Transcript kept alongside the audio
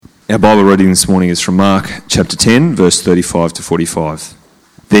Our Bible reading this morning is from Mark chapter 10, verse 35 to 45.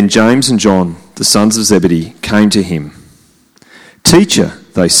 Then James and John, the sons of Zebedee, came to him. "Teacher,"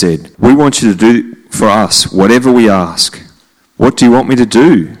 they said, "we want you to do for us whatever we ask." "What do you want me to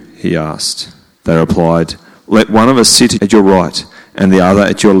do?" he asked. They replied, "Let one of us sit at your right and the other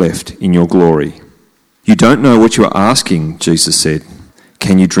at your left in your glory." "You don't know what you are asking," Jesus said.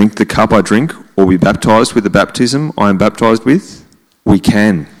 "Can you drink the cup I drink, or be baptized with the baptism I am baptized with?" "We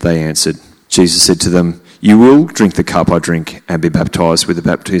can," they answered. Jesus said to them, "You will drink the cup I drink and be baptized with the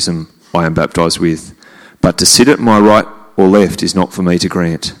baptism I am baptized with. But to sit at my right or left is not for me to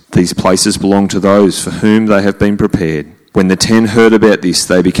grant. These places belong to those for whom they have been prepared." When the 10 heard about this,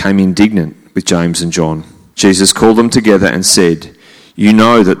 they became indignant with James and John. Jesus called them together and said, "You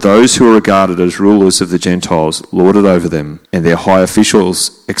know that those who are regarded as rulers of the Gentiles lord it over them, and their high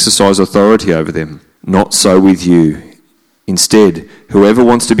officials exercise authority over them. Not so with you. Instead, whoever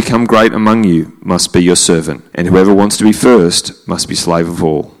wants to become great among you must be your servant, and whoever wants to be first must be slave of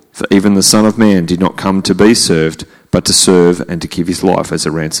all. For even the Son of Man did not come to be served, but to serve and to give his life as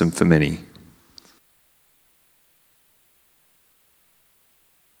a ransom for many."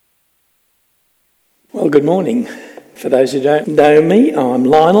 Well, good morning. For those who don't know me, I'm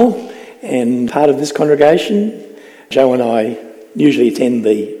Lionel, and part of this congregation. Joe and I usually attend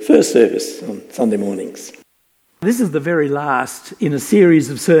the first service on Sunday mornings. This is the very last in a series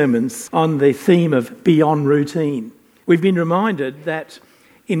of sermons on the theme of beyond routine. We've been reminded that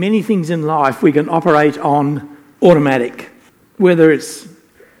in many things in life we can operate on automatic, whether it's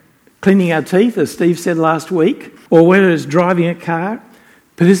cleaning our teeth, as Steve said last week, or whether it's driving a car,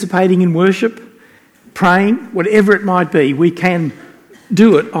 participating in worship, praying, whatever it might be, we can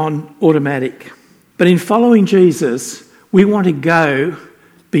do it on automatic. But in following Jesus, we want to go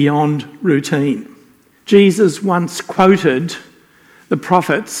beyond routine. Jesus once quoted the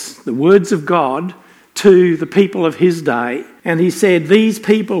prophets, the words of God, to the people of his day, and he said, "These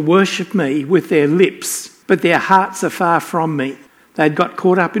people worship me with their lips, but their hearts are far from me." They'd got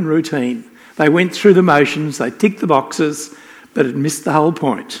caught up in routine. They went through the motions, they ticked the boxes, but it missed the whole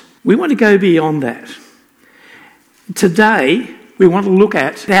point. We want to go beyond that. Today, we want to look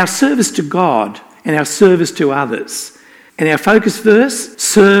at our service to God and our service to others. And our focus verse,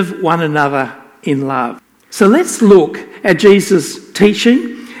 serve one another in love. So let's look at Jesus'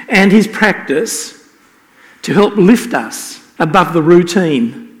 teaching and his practice to help lift us above the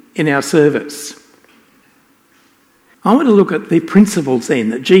routine in our service. I want to look at the principles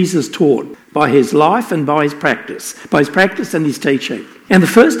then that Jesus taught by his life and by his practice and his teaching. And the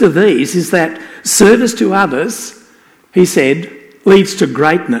first of these is that service to others, he said, leads to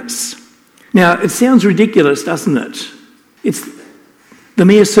greatness. Now, it sounds ridiculous, doesn't it? It's the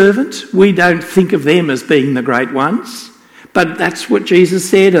mere servant. We don't think of them as being the great ones, but that's what Jesus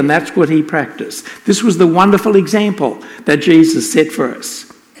said and that's what he practiced. This was the wonderful example that Jesus set for us.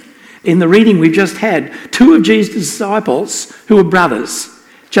 In the reading we've just had, 2 of Jesus' disciples, who were brothers,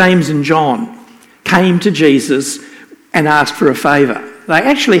 James and John, came to Jesus and asked for a favour. They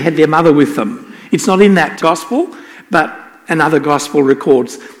actually had their mother with them. It's not in that gospel, but another gospel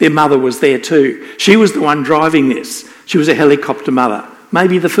records their mother was there too. She was the one driving this. She was a helicopter mother,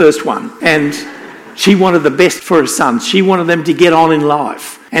 maybe the first one. And she wanted the best for her sons. She wanted them to get on in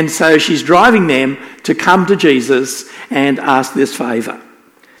life. And so she's driving them to come to Jesus and ask this favour.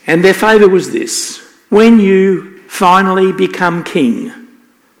 And their favour was this: when you finally become king,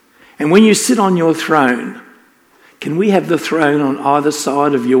 and when you sit on your throne, can we have the throne on either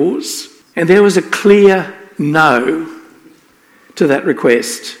side of yours? And there was a clear no to that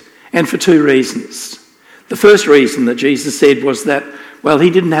request, and for 2 reasons. The first reason that Jesus said was that, well, he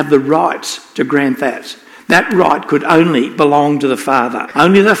didn't have the right to grant that. That right could only belong to the Father.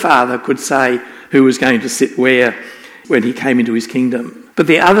 Only the Father could say who was going to sit where when he came into his kingdom. But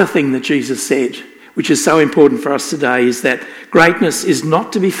the other thing that Jesus said, which is so important for us today, is that greatness is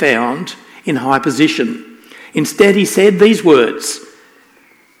not to be found in high position. Instead, he said these words: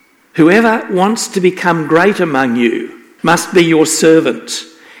 "Whoever wants to become great among you must be your servant,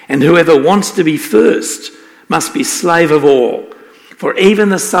 and whoever wants to be first must be slave of all. For even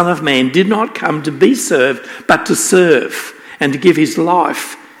the Son of Man did not come to be served, but to serve, and to give his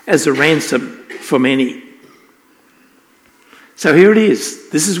life as a ransom for many." So here it is.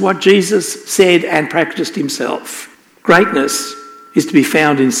 This is what Jesus said and practiced himself. Greatness is to be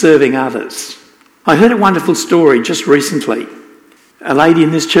found in serving others. I heard a wonderful story just recently. A lady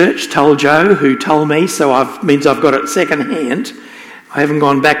in this church told Joe, who told me, so means I've got it second hand. I haven't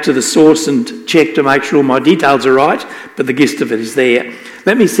gone back to the source and checked to make sure my details are right, but the gist of it is there.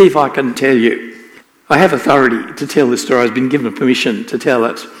 Let me see if I can tell you. I have authority to tell this story. I've been given permission to tell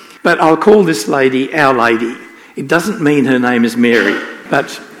it. But I'll call this lady Our Lady. It doesn't mean her name is Mary,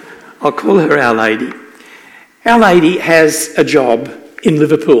 but I'll call her Our Lady. Our Lady has a job in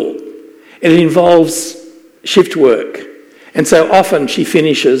Liverpool. It involves shift work, and so often she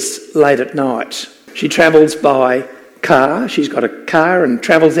finishes late at night. She travels by car. She's got a car and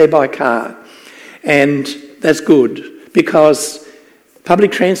travels there by car. And that's good because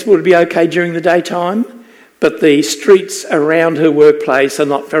public transport would be okay during the daytime, but the streets around her workplace are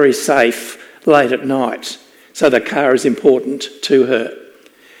not very safe late at night. So the car is important to her.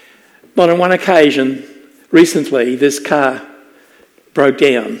 But on one occasion, recently, this car broke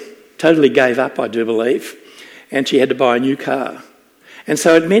down, totally gave up, I do believe, and she had to buy a new car. And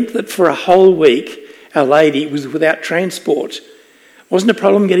so it meant that for a whole week, Our Lady was without transport. It wasn't a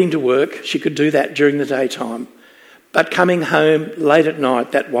problem getting to work. She could do that during the daytime. But coming home late at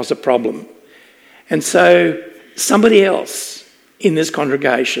night, that was a problem. And so somebody else in this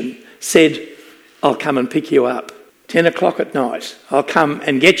congregation said, I'll come and pick you up. 10 o'clock at night, I'll come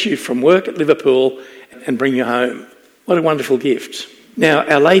and get you from work at Liverpool and bring you home. What a wonderful gift. Now,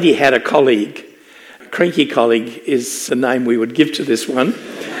 Our Lady had a colleague. A cranky colleague is the name we would give to this one.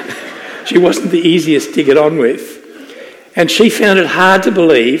 She wasn't the easiest to get on with. And she found it hard to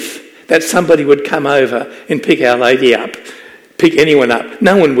believe that somebody would come over and pick Our Lady up, pick anyone up.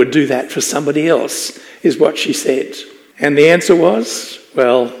 No one would do that for somebody else, is what she said. And the answer was,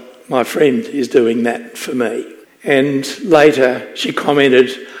 well, my friend is doing that for me. And later she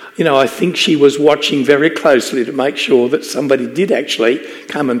commented, I think she was watching very closely to make sure that somebody did actually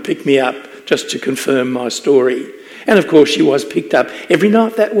come and pick me up just to confirm my story. And of course she was picked up every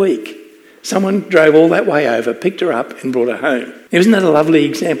night that week. Someone drove all that way over, picked her up and brought her home. Isn't that a lovely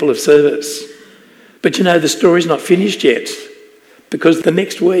example of service? But the story's not finished yet, because the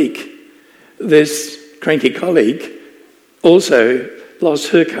next week this cranky colleague also lost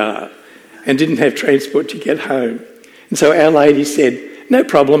her car and didn't have transport to get home. And so Our Lady said, no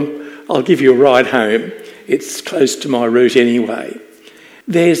problem, I'll give you a ride home. It's close to my route anyway.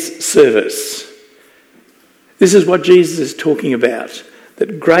 There's service. This is what Jesus is talking about,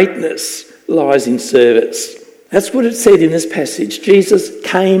 that greatness lies in service. That's what it said in this passage. Jesus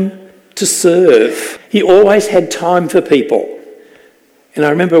came to serve. He always had time for people. And I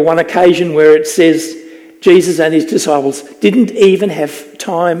remember one occasion where it says Jesus and his disciples didn't even have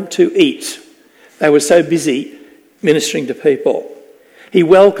time to eat. They were so busy ministering to people. He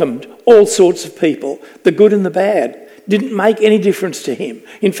welcomed all sorts of people, the good and the bad. Didn't make any difference to him.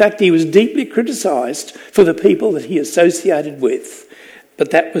 In fact, he was deeply criticised for the people that he associated with.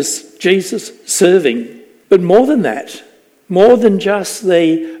 But that was Jesus serving. But more than that, more than just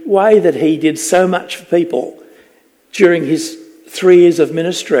the way that he did so much for people during his 3 years of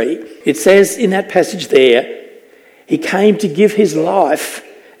ministry, it says in that passage there, he came to give his life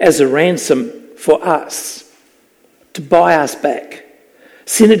as a ransom for us, to buy us back.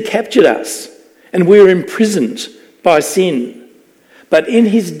 Sin had captured us, and we were imprisoned by sin. But in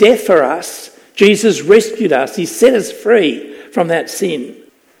his death for us, Jesus rescued us. He set us free from that sin.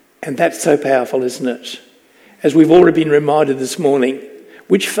 And that's so powerful, isn't it? As we've already been reminded this morning,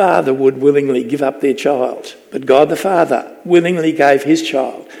 which father would willingly give up their child? But God the Father willingly gave his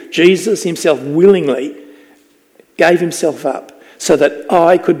child. Jesus himself willingly gave himself up so that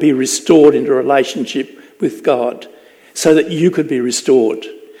I could be restored into a relationship with God, so that you could be restored,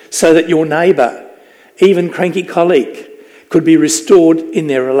 so that your neighbour, even cranky colleague, could be restored in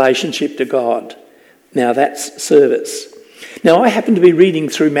their relationship to God. Now that's service. Now I happen to be reading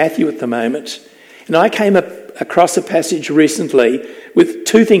through Matthew at the moment, and I came across a passage recently with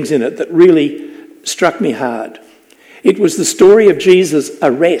 2 things in it that really struck me hard. It was the story of Jesus'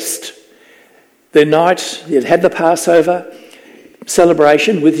 arrest. The night he had had the Passover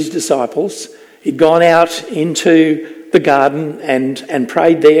celebration with his disciples. He'd gone out into the garden and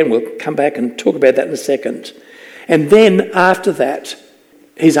prayed there, and we'll come back and talk about that in a second. And then after that,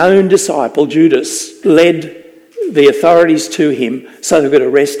 his own disciple, Judas, led the authorities to him so they could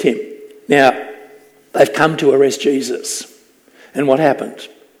arrest him. Now, they've come to arrest Jesus. And what happened?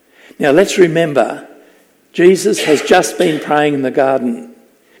 Now, let's remember, Jesus has just been praying in the garden.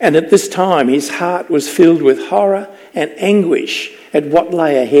 And at this time, his heart was filled with horror and anguish at what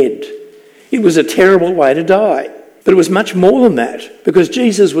lay ahead. It was a terrible way to die. But it was much more than that, because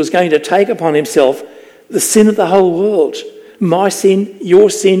Jesus was going to take upon himself the sin of the whole world. My sin, your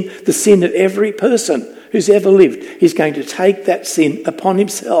sin, the sin of every person who's ever lived. He's going to take that sin upon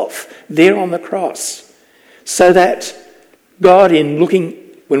himself there on the cross, so that God, in looking,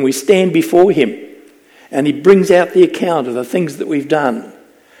 when we stand before him and he brings out the account of the things that we've done,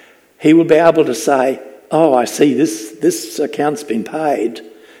 he will be able to say, oh, I see this account's been paid.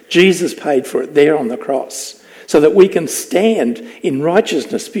 Jesus paid for it there on the cross so that we can stand in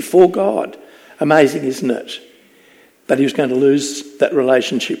righteousness before God. Amazing, isn't it? But he was going to lose that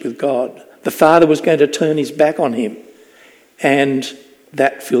relationship with God. The Father was going to turn his back on him, and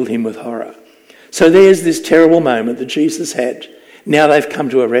that filled him with horror. So there's this terrible moment that Jesus had. Now they've come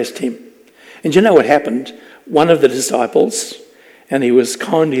to arrest him. And you know what happened? One of the disciples, and he was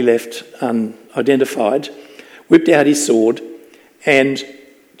kindly left unidentified, whipped out his sword and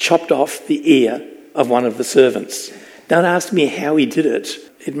chopped off the ear of one of the servants. Don't ask me how he did it.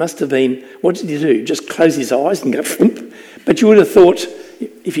 It must have been, what did he do? Just close his eyes and go, thump. But you would have thought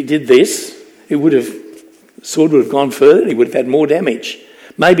if he did this, the sword would have gone further, he would have had more damage.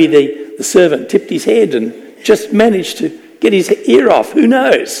 Maybe the servant tipped his head and just managed to get his ear off. Who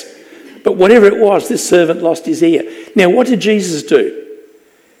knows? But whatever it was, this servant lost his ear. Now, what did Jesus do?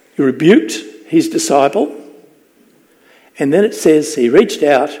 He rebuked his disciple, and then it says he reached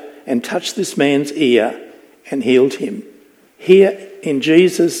out and touched this man's ear and healed him. Here in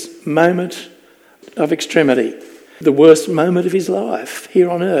Jesus' moment of extremity, the worst moment of his life here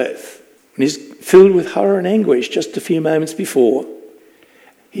on earth, when he's filled with horror and anguish just a few moments before,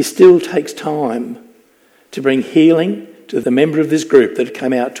 he still takes time to bring healing to the member of this group that had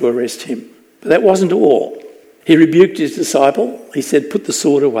come out to arrest him. But that wasn't all. He rebuked his disciple. He said, put the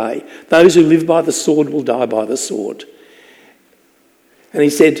sword away. Those who live by the sword will die by the sword. And he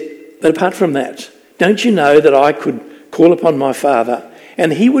said, but apart from that, don't you know that I could call upon my Father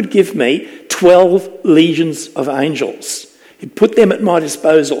and he would give me 12 legions of angels? He'd put them at my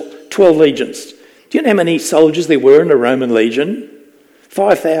disposal, 12 legions. Do you know how many soldiers there were in a Roman legion?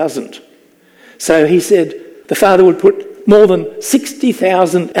 5,000. So he said the Father would put more than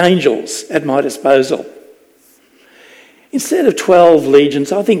 60,000 angels at my disposal. Instead of 12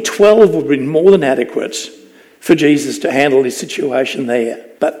 legions, I think 12 would have been more than adequate for Jesus to handle his situation there.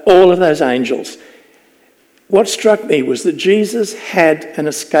 But all of those angels. What struck me was that Jesus had an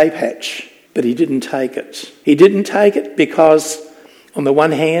escape hatch, but he didn't take it. He didn't take it because, on the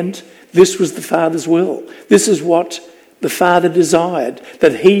one hand, this was the Father's will. This is what the Father desired,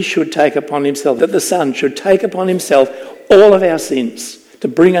 that he should take upon himself, that the Son should take upon himself all of our sins to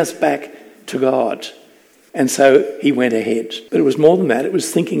bring us back to God. And so he went ahead. But it was more than that. It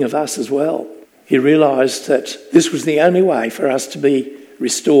was thinking of us as well. He realised that this was the only way for us to be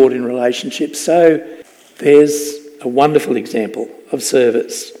restored in relationships. So there's a wonderful example of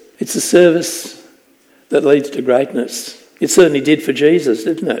service. It's a service that leads to greatness. It certainly did for Jesus,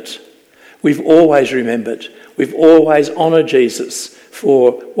 didn't it? We've always remembered. We've always honoured Jesus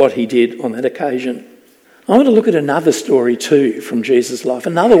for what he did on that occasion. I want to look at another story too from Jesus' life,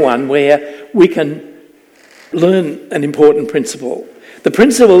 another one where we can learn an important principle. The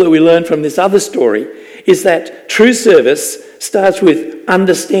principle that we learn from this other story is that true service starts with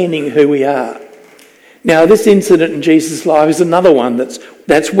understanding who we are. Now, this incident in Jesus' life is another one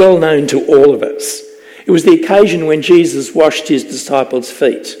that's well known to all of us. It was the occasion when Jesus washed his disciples'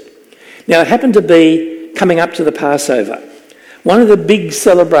 feet. Now, it happened to be coming up to the Passover, one of the big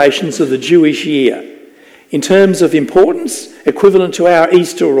celebrations of the Jewish year, in terms of importance, equivalent to our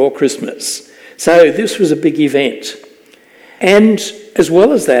Easter or Christmas. So this was a big event. And as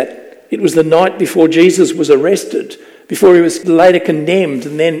well as that, it was the night before Jesus was arrested, before he was later condemned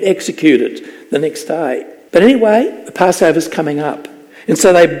and then executed the next day. But anyway, the Passover's coming up. And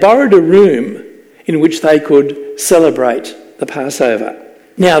so they borrowed a room in which they could celebrate the Passover.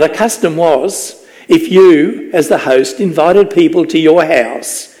 Now, the custom was, if you, as the host, invited people to your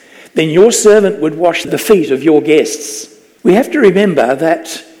house, then your servant would wash the feet of your guests. We have to remember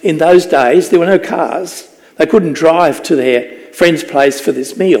that in those days there were no cars. They couldn't drive to their friend's place for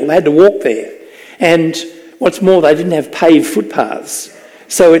this meal. They had to walk there. And what's more, they didn't have paved footpaths.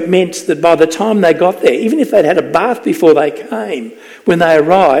 So it meant that by the time they got there, even if they'd had a bath before they came, when they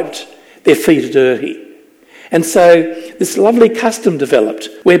arrived, their feet are dirty. And so this lovely custom developed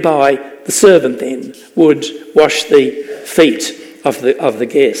whereby the servant then would wash the feet of the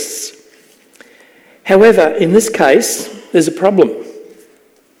guests. However, in this case, there's a problem.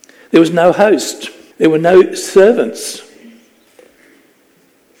 There was no host. There were no servants.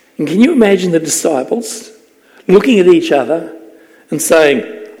 And can you imagine the disciples looking at each other and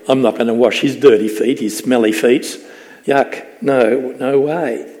saying, I'm not going to wash his dirty feet, his smelly feet. Yuck, no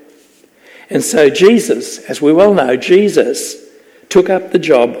way. And so Jesus, as we well know, Jesus took up the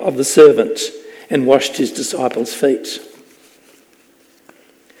job of the servant and washed his disciples' feet.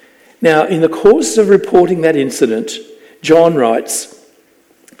 Now, in the course of reporting that incident, John writes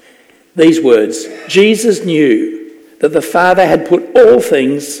these words: Jesus knew that the Father had put all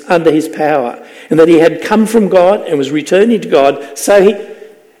things under his power and that he had come from God and was returning to God, so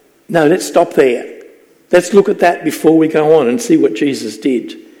No, let's stop there. Let's look at that before we go on and see what Jesus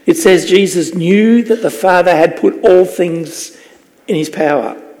did. It says Jesus knew that the Father had put all things in his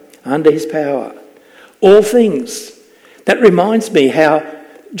power, under his power. All things. That reminds me how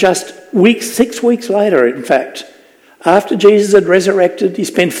just 6 weeks later, in fact, after Jesus had resurrected, he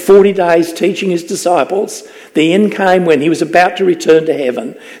spent 40 days teaching his disciples. The end came when he was about to return to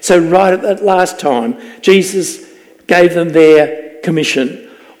heaven. So right at that last time, Jesus gave them their commission.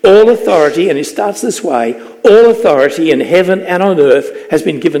 All authority, and it starts this way, all authority in heaven and on earth has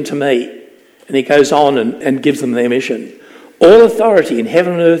been given to me. And he goes on and gives them their mission. All authority in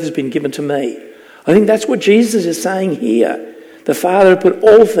heaven and earth has been given to me. I think that's what Jesus is saying here. The Father put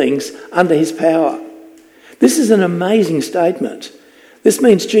all things under his power. This is an amazing statement. This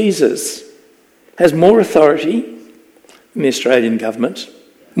means Jesus has more authority than the Australian government,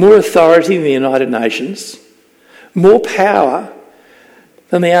 more authority than the United Nations, more power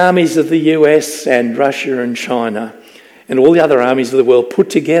than the armies of the US and Russia and China and all the other armies of the world put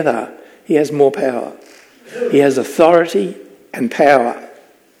together. He has more power. He has authority and power.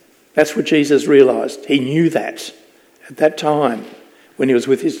 That's what Jesus realised. He knew that at that time when he was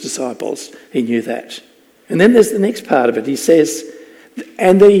with his disciples. He knew that. And then there's the next part of it. He says,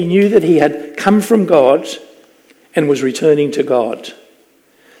 and that he knew that he had come from God and was returning to God.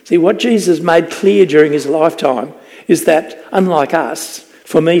 See, what Jesus made clear during his lifetime is that, unlike us,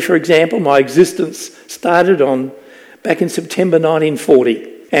 for me, for example, my existence started back in September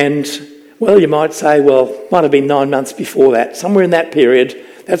 1940. And, well, you might say, well, might have been 9 months before that. Somewhere in that period,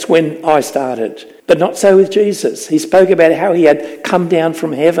 that's when I started. But not so with Jesus. He spoke about how he had come down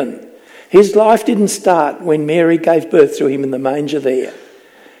from heaven. His life didn't start when Mary gave birth to him in the manger there.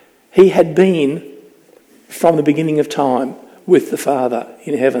 He had been, from the beginning of time, with the Father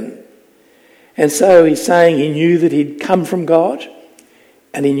in heaven. And so he's saying he knew that he'd come from God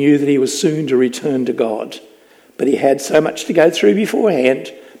and he knew that he was soon to return to God. But he had so much to go through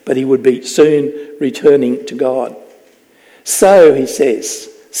beforehand, but he would be soon returning to God. So, he says,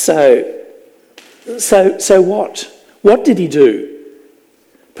 so what? What did he do?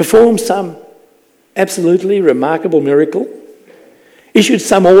 Perform some absolutely remarkable miracle? Issued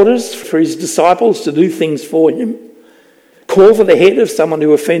some orders for his disciples to do things for him? Call for the head of someone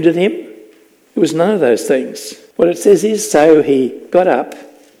who offended him? It was none of those things. What it says is, so he got up,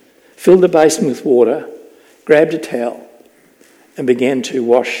 filled a basin with water, grabbed a towel, and began to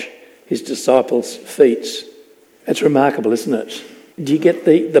wash his disciples' feet. That's remarkable, isn't it? Do you get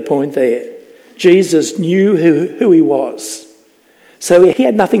the point there? Jesus knew who he was. So he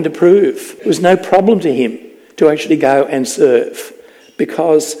had nothing to prove. It was no problem to him to actually go and serve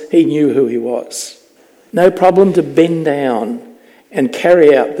because he knew who he was. No problem to bend down and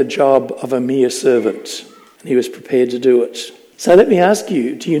carry out the job of a mere servant. And he was prepared to do it. So let me ask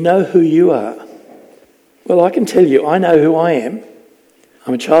you, do you know who you are? Well, I can tell you, I know who I am.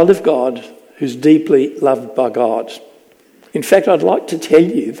 I'm a child of God who's deeply loved by God. In fact, I'd like to tell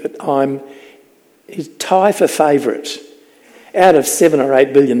you that I'm his tie for favourite out of 7 or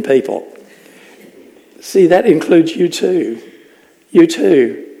 8 billion people. See, that includes you too. You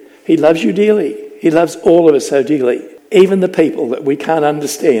too. He loves you dearly. He loves all of us so dearly. Even the people that we can't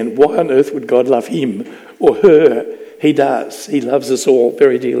understand. Why on earth would God love him or her? He does. He loves us all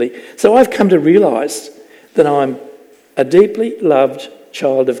very dearly. So I've come to realise that I'm a deeply loved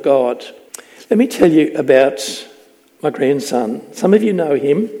child of God. Let me tell you about my grandson. Some of you know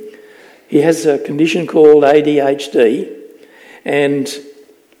him. He has a condition called ADHD, and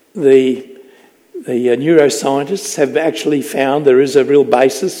the neuroscientists have actually found there is a real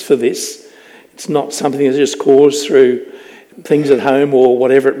basis for this. It's not something that's just caused through things at home or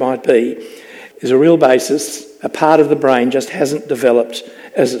whatever it might be. There's a real basis. A part of the brain just hasn't developed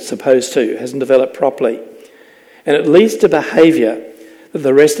as it's supposed to, hasn't developed properly. And it leads to behaviour that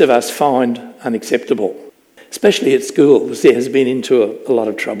the rest of us find unacceptable, especially at school, because he has been into a lot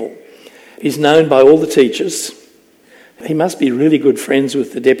of trouble. He's known by all the teachers. He must be really good friends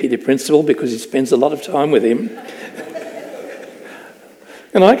with the deputy principal because he spends a lot of time with him.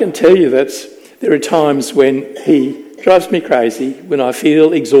 And I can tell you that there are times when he drives me crazy, when I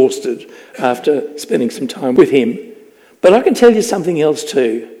feel exhausted after spending some time with him. But I can tell you something else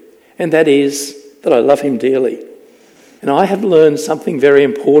too, and that is that I love him dearly. And I have learned something very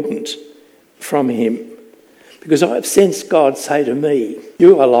important from him, because I have sensed God say to me,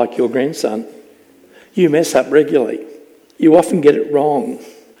 you are like your grandson. You mess up regularly. You often get it wrong,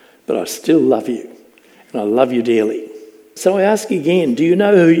 but I still love you, and I love you dearly. So I ask again, do you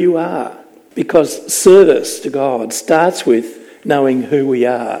know who you are? Because service to God starts with knowing who we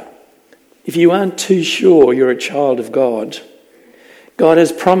are. If you aren't too sure you're a child of God, God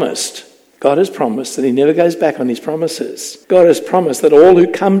has promised that he never goes back on his promises. God has promised that all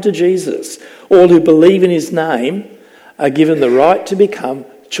who come to Jesus, all who believe in his name, are given the right to become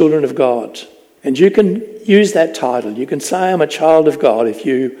children of God. And you can use that title. You can say, I'm a child of God if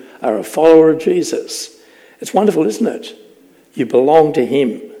you are a follower of Jesus. It's wonderful, isn't it? You belong to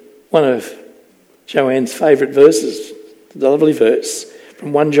him. One of Joanne's favourite verses, the lovely verse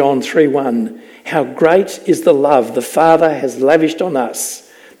from 1 John 3:1. How great is the love the Father has lavished on us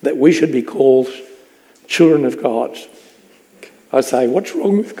that we should be called children of God. I say, what's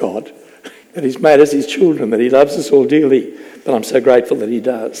wrong with God? That he's made us his children, that he loves us all dearly. But I'm so grateful that he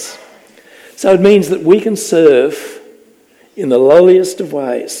does. So it means that we can serve in the lowliest of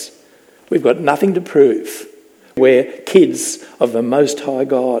ways. We've got nothing to prove. We're kids of the Most High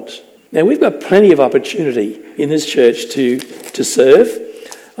God. Now, we've got plenty of opportunity in this church to serve.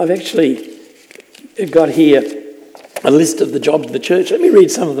 I've actually got here a list of the jobs of the church. Let me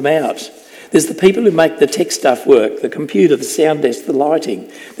read some of them out. There's the people who make the tech stuff work, the computer, the sound desk, the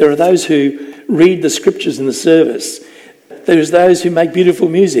lighting. There are those who read the scriptures in the service. There's those who make beautiful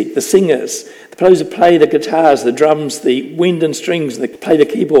music, the singers, those who play the guitars, the drums, the wind and strings, that play the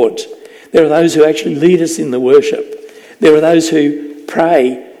keyboard. There are those who actually lead us in the worship. There are those who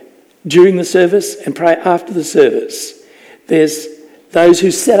pray during the service and pray after the service. There's those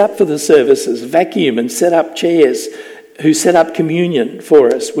who set up for the services, vacuum and set up chairs, who set up communion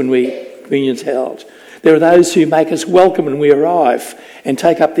for us when communion's held. There are those who make us welcome when we arrive and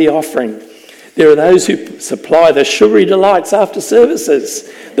take up the offering. There are those who supply the sugary delights after services,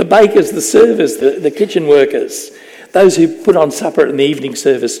 the bakers, the servers, the kitchen workers, those who put on supper in the evening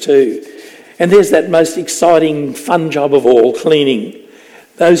service too. And there's that most exciting, fun job of all, cleaning.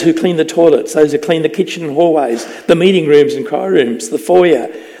 Those who clean the toilets, those who clean the kitchen and hallways, the meeting rooms and cry rooms, the foyer,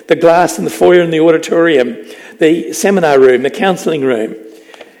 the glass in the foyer and the auditorium, the seminar room, the counselling room.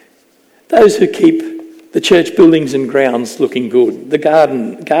 Those who keep the church buildings and grounds looking good, the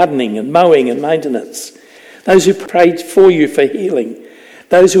gardening and mowing and maintenance. Those who pray for you for healing.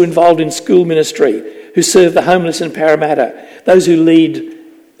 Those who are involved in school ministry, who serve the homeless in Parramatta. Those who lead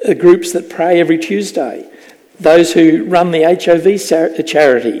groups that pray every Tuesday. Those who run the HOV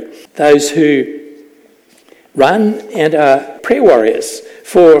charity. Those who run and are prayer warriors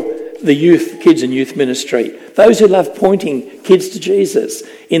for the kids and youth ministry. Those who love pointing kids to Jesus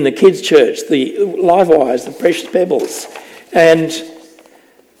in the kids' church, the Live Wires, the Precious Pebbles. And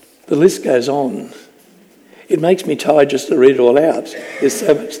the list goes on. It makes me tired just to read it all out. There's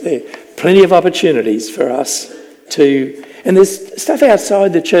so much there. Plenty of opportunities for us to... And there's stuff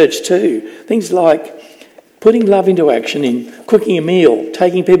outside the church too. Things like putting love into action in cooking a meal,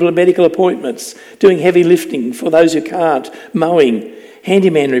 taking people to medical appointments, doing heavy lifting for those who can't, mowing,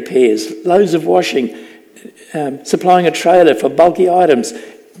 handyman repairs, loads of washing, supplying a trailer for bulky items,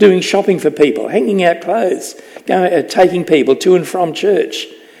 doing shopping for people, hanging out clothes, taking people to and from church,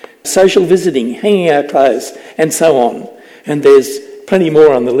 social visiting, hanging out clothes, and so on. And there's plenty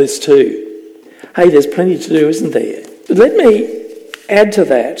more on the list too. Hey, there's plenty to do, isn't there? But let me add to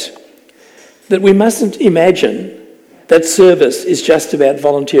that we mustn't imagine that service is just about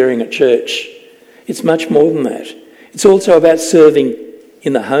volunteering at church. It's much more than that. It's also about serving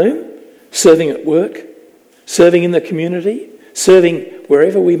in the home, serving at work, serving in the community, serving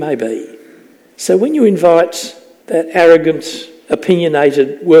wherever we may be. So when you invite that arrogant,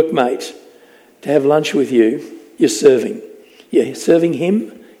 opinionated workmate to have lunch with you, you're serving. You're serving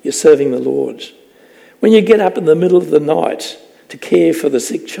him, you're serving the Lord. When you get up in the middle of the night to care for the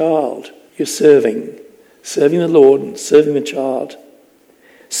sick child, you're serving the Lord and serving the child.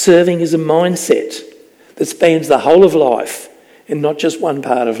 Serving is a mindset that spans the whole of life and not just one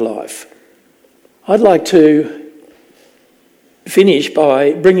part of life. I'd like to finish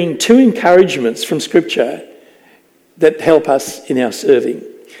by bringing two encouragements from Scripture that help us in our serving.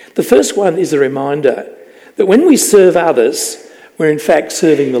 The first one is a reminder that when we serve others, we're in fact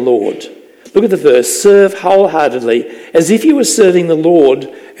serving the Lord. Look at the verse, serve wholeheartedly as if you were serving the Lord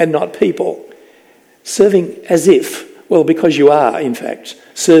and not people. Serving as if, well, because you are, in fact,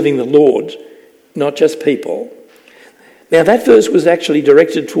 serving the Lord, not just people. Now, that verse was actually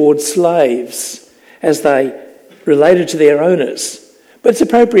directed towards slaves as they related to their owners. But it's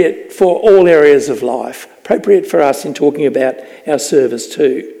appropriate for all areas of life, appropriate for us in talking about our service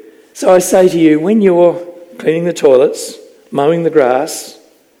too. So I say to you, when you're cleaning the toilets, mowing the grass,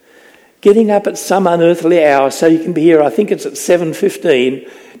 getting up at some unearthly hour so you can be here, I think it's at 7:15,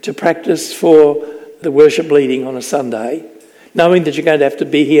 to practice for the worship leading on a Sunday, knowing that you're going to have to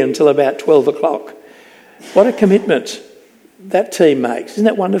be here until about 12 o'clock. What a commitment that team makes. Isn't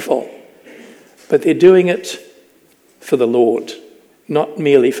that wonderful? But they're doing it for the Lord, not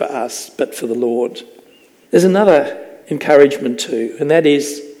merely for us, but for the Lord. There's another encouragement too, and that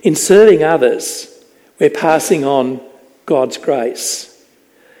is in serving others, we're passing on God's grace.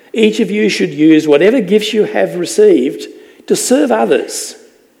 Each of you should use whatever gifts you have received to serve others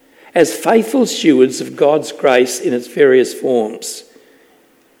as faithful stewards of God's grace in its various forms.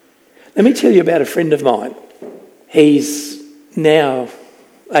 Let me tell you about a friend of mine. He's now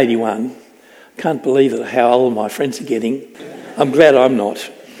 81. Can't believe it, how old my friends are getting. I'm glad I'm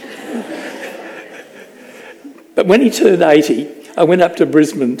not. But when he turned 80, I went up to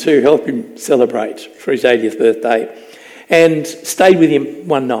Brisbane to help him celebrate for his 80th birthday and stayed with him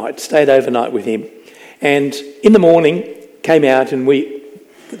one night, stayed overnight with him. And in the morning, came out and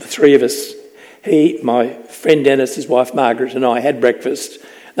the three of us, he, my friend Dennis, his wife Margaret and I had breakfast.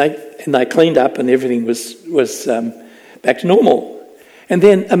 They cleaned up and everything was back to normal. And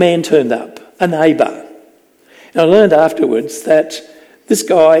then a man turned up, a neighbour. And I learned afterwards that this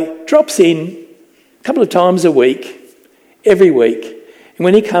guy drops in a couple of times a week, every week. And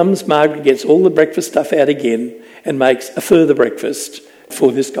when he comes, Margaret gets all the breakfast stuff out again and makes a further breakfast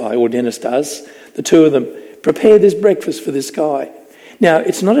for this guy, or Dennis does. The two of them prepare this breakfast for this guy. Now,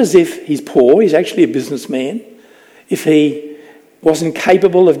 it's not as if he's poor. He's actually a businessman. If he wasn't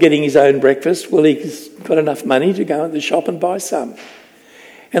capable of getting his own breakfast, well, he's got enough money to go to the shop and buy some.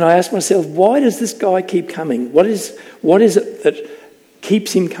 And I asked myself, why does this guy keep coming? What is it that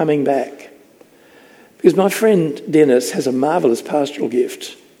keeps him coming back? Because my friend Dennis has a marvellous pastoral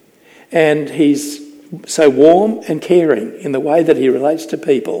gift, and he's so warm and caring in the way that he relates to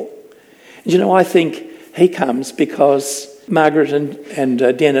people. And I think he comes because Margaret and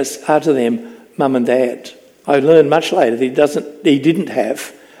Dennis are to them mum and dad. I learned much later that he didn't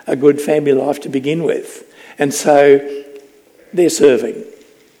have a good family life to begin with, and so they're serving.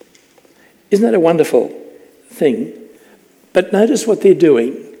 Isn't that a wonderful thing? But notice what they're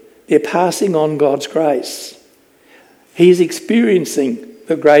doing. They're passing on God's grace. He's experiencing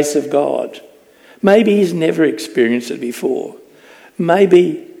the grace of God. Maybe he's never experienced it before.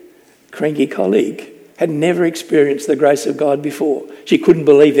 Maybe cranky colleague had never experienced the grace of God before. She couldn't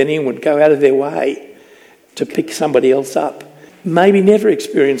believe anyone would go out of their way to pick somebody else up. Maybe never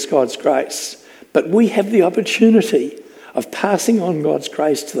experienced God's grace. But we have the opportunity of passing on God's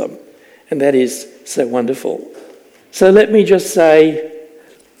grace to them. And that is so wonderful. So let me just say,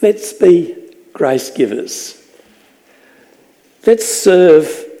 let's be grace givers. Let's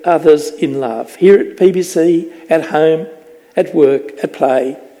serve others in love. Here at PBC, at home, at work, at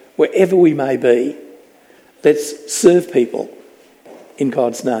play, wherever we may be, let's serve people in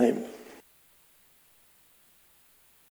God's name.